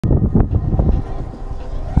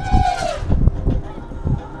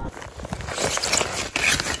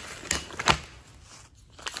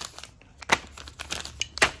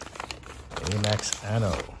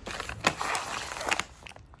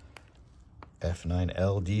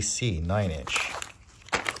F9L DC 9-inch.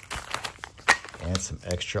 And some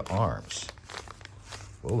extra arms.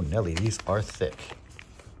 Whoa, Nelly, these are thick.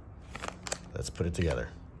 Let's put it together.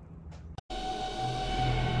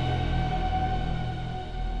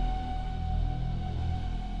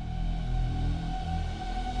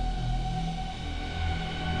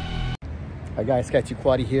 All right, guys, Sky 2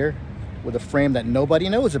 Quaddy here with a frame that nobody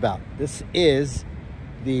knows about. This is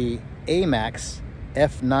the Amaxinno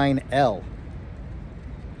F9L.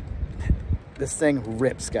 This thing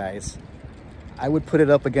rips, guys. I would put it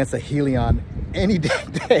up against a Helion any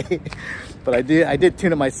day, but I did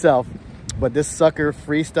tune it myself. But this sucker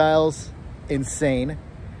freestyles insane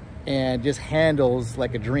and just handles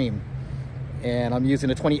like a dream. And I'm using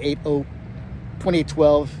a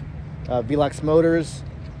 2812 Velox motors,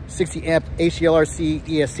 60 amp HELRC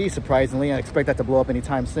ESC, surprisingly. I expect that to blow up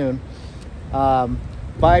anytime soon.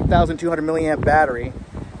 5,200 milliamp battery.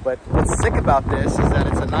 But what's sick about this is that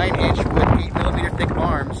it's a 9-inch with 8mm thick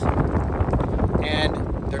arms. And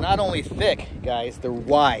they're not only thick, guys, they're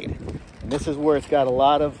wide. And this is where it's got a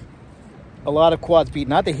lot of quads beat.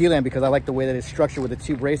 Not the Helion, because I like the way that it's structured with the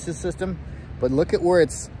 2 braces system. But look at where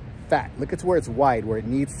it's fat. Look at where it's wide, where it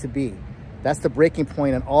needs to be. That's the breaking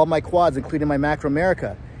point on all my quads, including my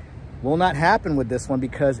MaroMerica. Will not happen with this one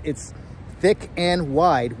because it's thick and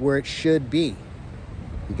wide where it should be.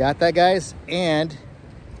 You got that, guys? And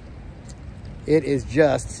it is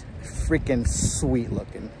just freaking sweet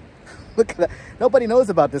looking. Look at that. Nobody knows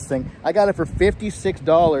about this thing. I got it for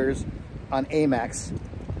 $56 on Amax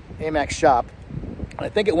shop. And I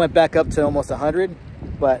think it went back up to almost 100,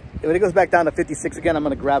 but when it goes back down to 56 again, I'm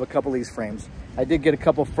gonna grab a couple of these frames. I did get a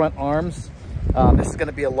couple front arms. This is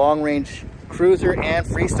gonna be a long range cruiser and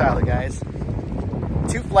freestyler, guys.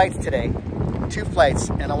 2 flights today, 2 flights,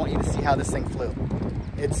 and I want you to see how this thing flew.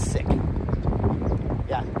 It's sick.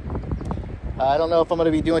 Yeah. I don't know if I'm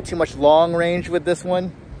gonna be doing too much long range with this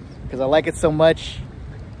one because I like it so much.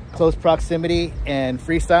 Close proximity and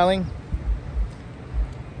freestyling.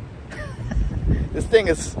 This thing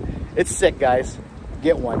is, it's sick, guys.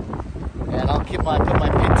 Get one. And I'll put my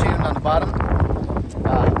pid tune on the bottom.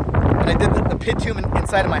 And I did the pid tune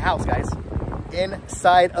inside of my house, guys.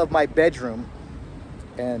 Inside of my bedroom.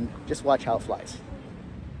 And just watch how it flies.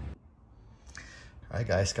 All right,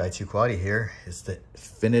 guys, Sky 2 Quaddy here is the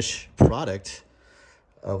finished product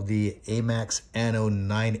of the Amaxinno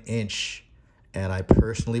 9-inch. And I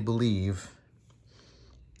personally believe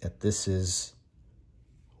that this is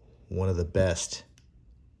one of the best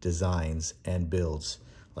designs and builds,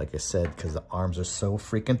 like I said, because the arms are so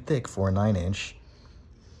freaking thick for a 9-inch.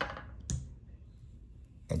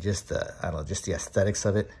 And just the, I don't know, just the aesthetics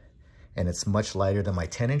of it. And it's much lighter than my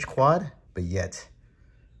 10-inch quad, but yet,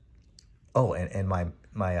 oh, and my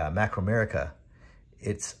MaroMerica,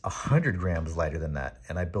 it's 100 grams lighter than that.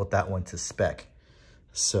 And I built that one to spec.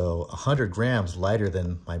 So 100 grams lighter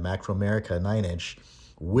than my MaroMerica 9-inch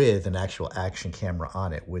with an actual action camera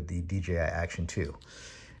on it with the DJI Action 2.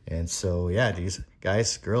 And so, yeah, these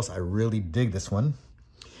guys, girls, I really dig this one.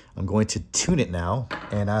 I'm going to tune it now.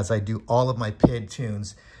 And as I do all of my PID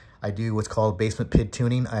tunes, I do what's called basement PID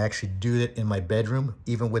tuning. I actually do it in my bedroom,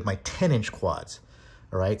 even with my 10-inch quads.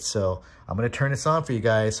 All right, so I'm going to turn this on for you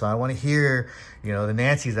guys. So I want to hear, you know, the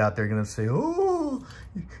Nancys out there going to say, oh,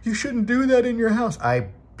 you shouldn't do that in your house. I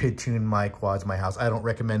PID tune my quads in my house. I don't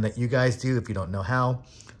recommend that you guys do. If you don't know how,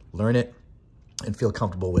 learn it and feel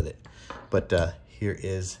comfortable with it. But here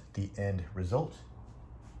is the end result.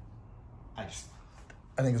 I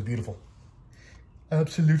think it's beautiful.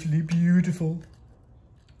 Absolutely beautiful.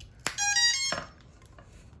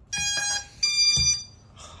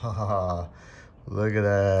 Look at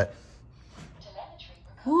that.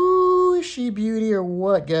 Woo, is she beauty or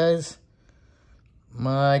what, guys?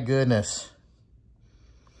 My goodness.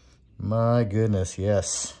 My goodness,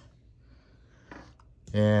 yes.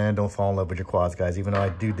 And don't fall in love with your quads, guys. Even though I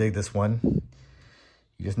do dig this one,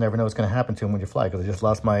 you just never know what's going to happen to them when you fly, because I just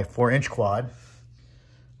lost my 4-inch quad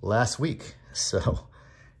last week. So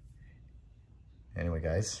anyway,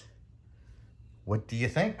 guys, what do you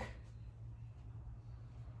think?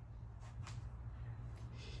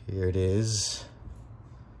 Here it is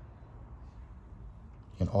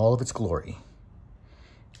in all of its glory.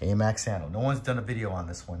 Amaxinno. No one's done a video on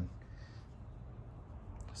this one,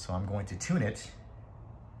 so I'm going to tune it.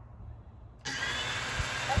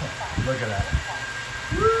 Look at that.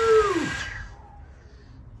 Woo!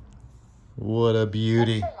 What a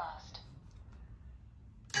beauty.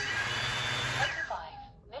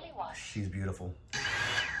 She's beautiful.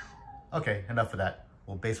 Okay, enough of that.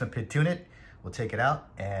 We'll basement pid tune it. We'll take it out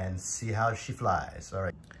and see how she flies. All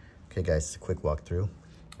right. Okay, guys, it's a quick walkthrough.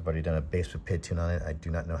 I've already done a basement pid tune on it. I do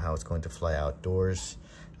not know how it's going to fly outdoors.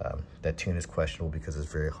 That tune is questionable because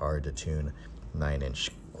it's very hard to tune 9-inch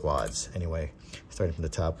quads. Anyway, starting from the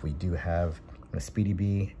top, we do have a Speedy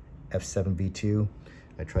B F7V2.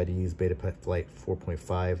 I tried to use Iflight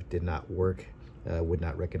 4.5, did not work. Would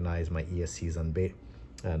not recognize my ESCs on what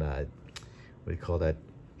do you call that,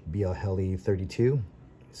 BL Heli 32.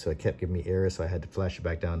 So it kept giving me errors, so I had to flash it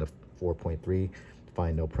back down to 4.3,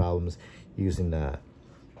 find no problems. Using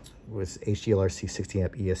was HDLRC 60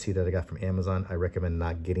 amp ESC that I got from Amazon. I recommend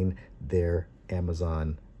not getting their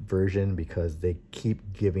Amazon version because they keep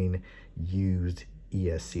giving used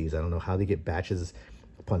ESCs. I don't know how they get batches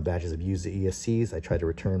upon batches of used ESCs. I tried to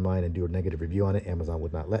return mine and do a negative review on it. Amazon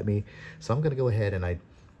would not let me. So I'm going to go ahead, and I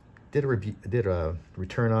did a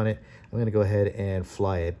return on it. I'm going to go ahead and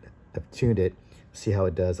fly it. I've tuned it, see how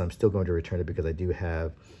it does. I'm still going to return it because I do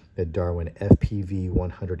have the Darwin FPV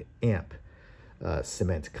 100 amp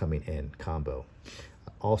cement coming in combo.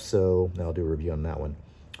 Also, I'll do a review on that one.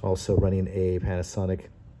 Also running a Panasonic,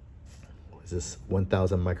 what is this,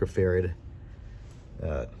 1000 microfarad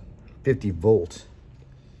 50 volt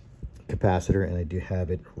capacitor, and I do have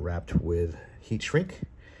it wrapped with heat shrink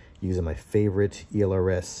using my favorite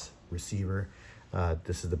ELRS receiver.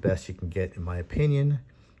 This is the best you can get in my opinion.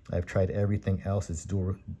 I've tried everything else. It's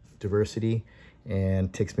dual diversity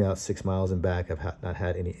and takes me out 6 miles and back. I've not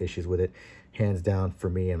had any issues with it. Hands down for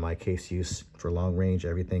me and my case use for long range,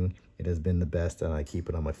 everything, it has been the best, and I keep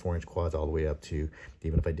it on my 4-inch quads all the way up to,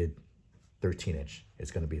 even if I did 13-inch,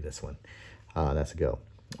 it's going to be this one. That's a go.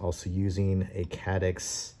 Also using a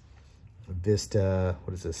Cadex Vista,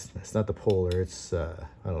 what is this? It's not the Polar, it's I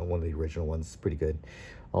don't know, one of the original ones. It's pretty good.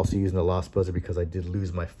 Also using the Lost Buzzer because I did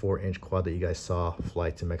lose my 4-inch quad that you guys saw fly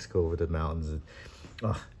to Mexico over the mountains.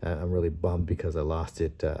 I'm really bummed because I lost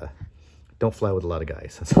it. Don't fly with a lot of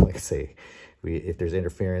guys. That's all I can say. If there's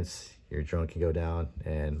interference, your drone can go down,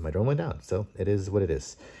 and my drone went down. So it is what it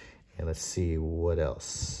is. And let's see what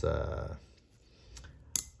else.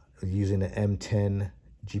 Using the M10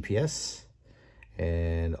 GPS,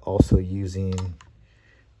 and also using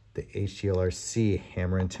the HDLRC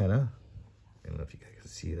hammer antenna. I don't know if you guys can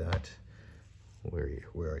see that. Where are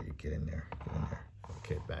you? Get in there. Get in there.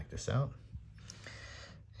 Okay, back this out.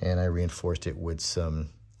 And I reinforced it with some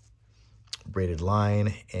braided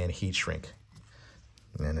line and heat shrink,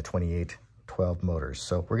 and the 2812 motors.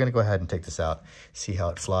 So we're gonna go ahead and take this out, see how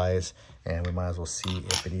it flies, and we might as well see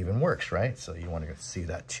if it even works, right? So you want to see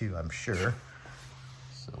that too, I'm sure.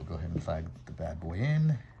 So we'll go ahead and flag the bad boy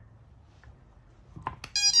in.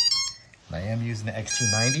 And I am using the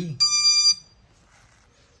XT90.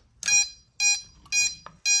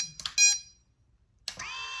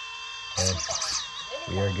 And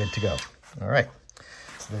we are good to go. All right,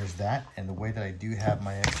 so there's that. And the way that I do have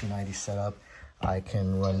my XT90 set up, I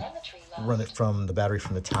can run it from the battery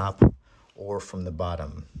from the top or from the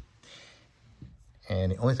bottom.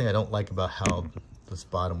 And the only thing I don't like about how this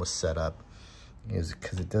bottom was set up is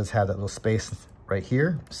because it does have that little space right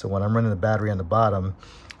here. So when I'm running the battery on the bottom,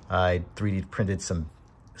 I 3D printed some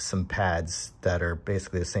pads that are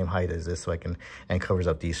basically the same height as this, so I can, and covers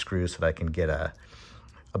up these screws so that I can get a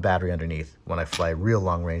battery underneath when I fly real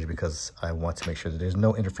long range, because I want to make sure that there's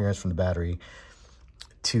no interference from the battery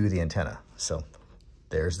to the antenna. So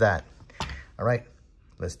there's that. All right,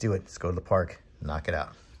 let's do it. Let's go to the park, knock it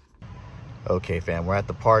out. Okay, fam, we're at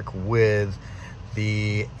the park with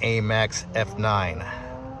the Amaxinno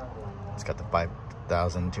F9. It's got the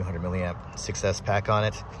 5,200 milliamp 6S pack on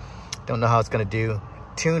it. Don't know how it's gonna do.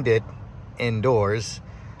 Tuned it indoors.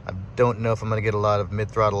 I don't know if I'm gonna get a lot of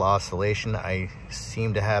mid-throttle oscillation. I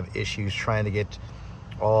seem to have issues trying to get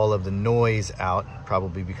all of the noise out,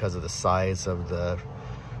 probably because of the size of the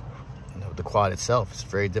quad itself. It's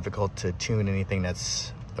very difficult to tune anything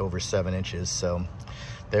that's over 7 inches. So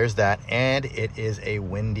there's that, and it is a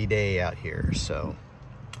windy day out here. So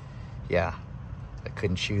yeah, I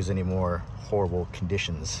couldn't choose any more horrible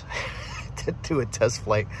conditions to do a test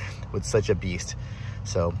flight with such a beast.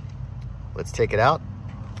 So let's take it out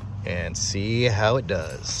and see how it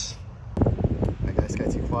does. Alright guys, Sky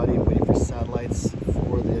 2 Quaddy, waiting for satellites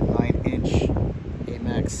for the 9-inch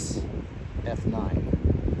Amaxinno F9.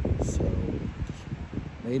 So,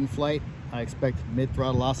 maiden flight, I expect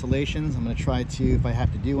mid-throttle oscillations. I'm going to try to, if I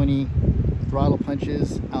have to do any throttle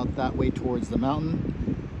punches out that way towards the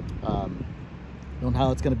mountain. Don't know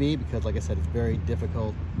how it's going to be, because like I said, it's very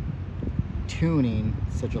difficult tuning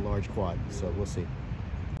such a large quad. So we'll see.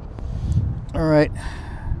 All right,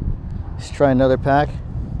 let's try another pack.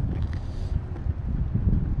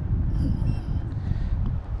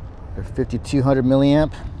 They're 5,200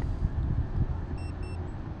 milliamp.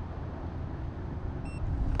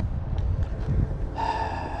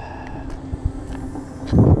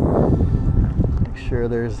 sure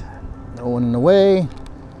there's no one in the way.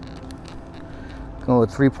 Going with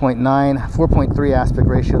 3.9, 4.3 aspect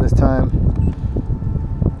ratio this time.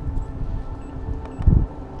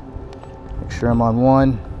 Make sure I'm on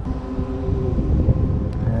 1.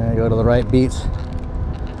 And go to the right beats.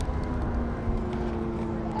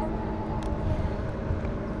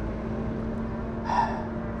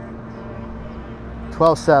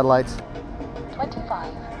 "12 satellites.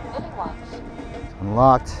 25 milliwatts.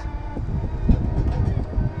 Unlocked.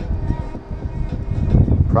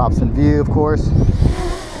 Props in view, of course.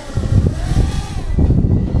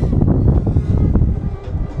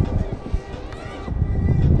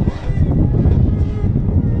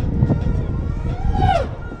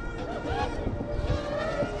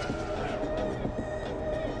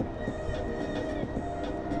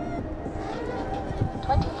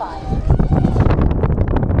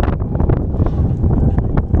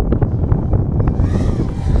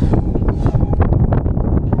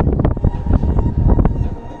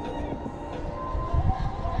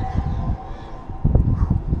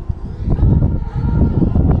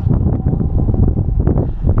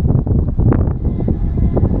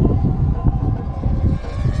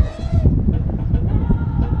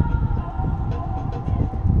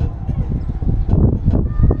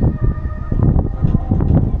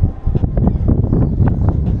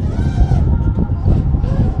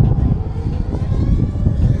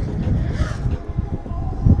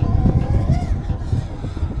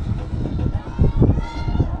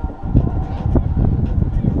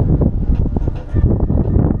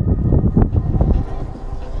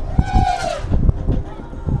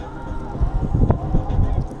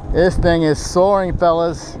 This thing is soaring,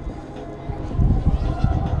 fellas.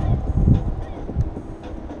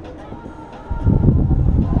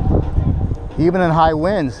 Even in high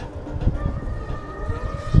winds.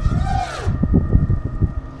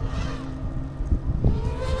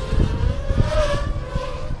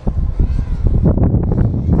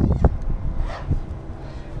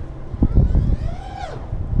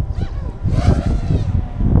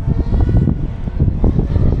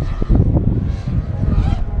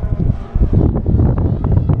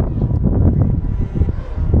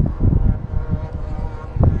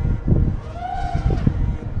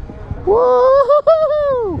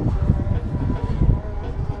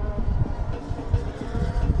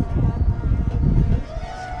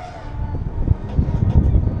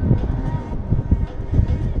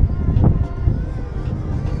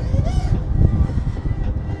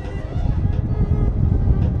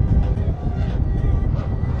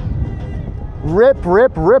 Rip,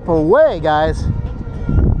 rip, rip away, guys.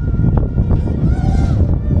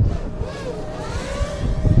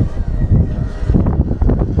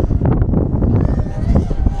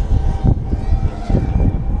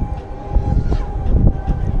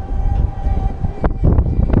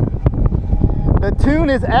 The tune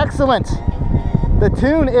is excellent. The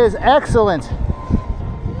tune is excellent.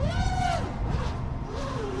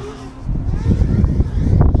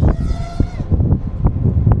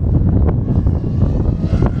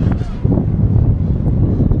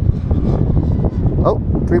 Oh,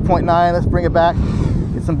 3.9, let's bring it back.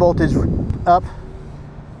 Get some voltage up.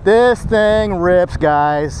 This thing rips,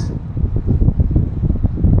 guys.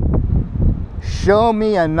 Show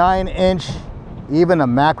me a 9-inch, even a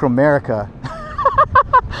Macro Merica.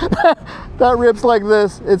 That rips like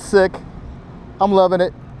this. It's sick. I'm loving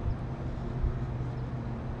it.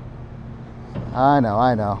 I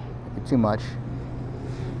know. Too much.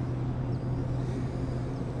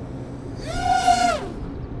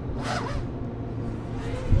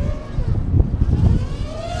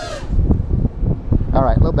 All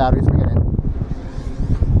right, low batteries, bring it in.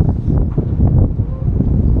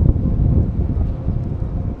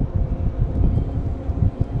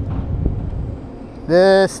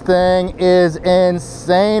 This thing is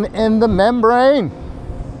insane in the membrane.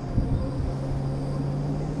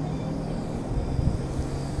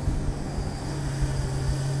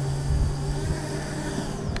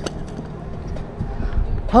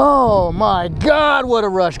 Oh my God, what a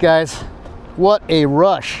rush, guys. What a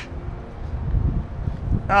rush.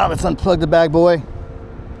 Oh, let's unplug the bag, boy.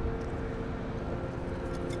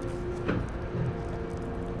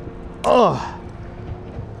 Oh.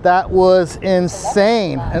 That was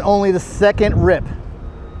insane, and only the second rip.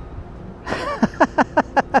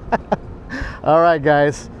 All right,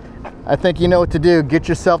 guys, I think you know what to do. Get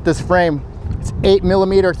yourself this frame. It's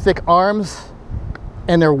 8mm thick arms,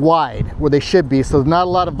 and they're wide where they should be, so there's not a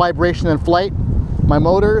lot of vibration in flight. My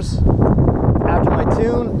motors, after my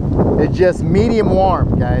tune, is just medium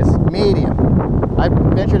warm, guys, medium. I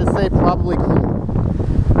venture to say probably cool.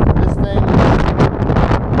 This thing,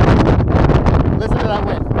 listen to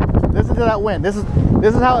that wind. This is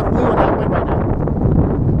how it flew in that wind right now.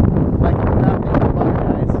 Like nothing but butter,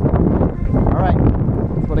 guys. All right,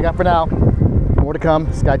 that's what I got for now. More to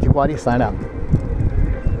come. Sky 2 Quaddy, sign out.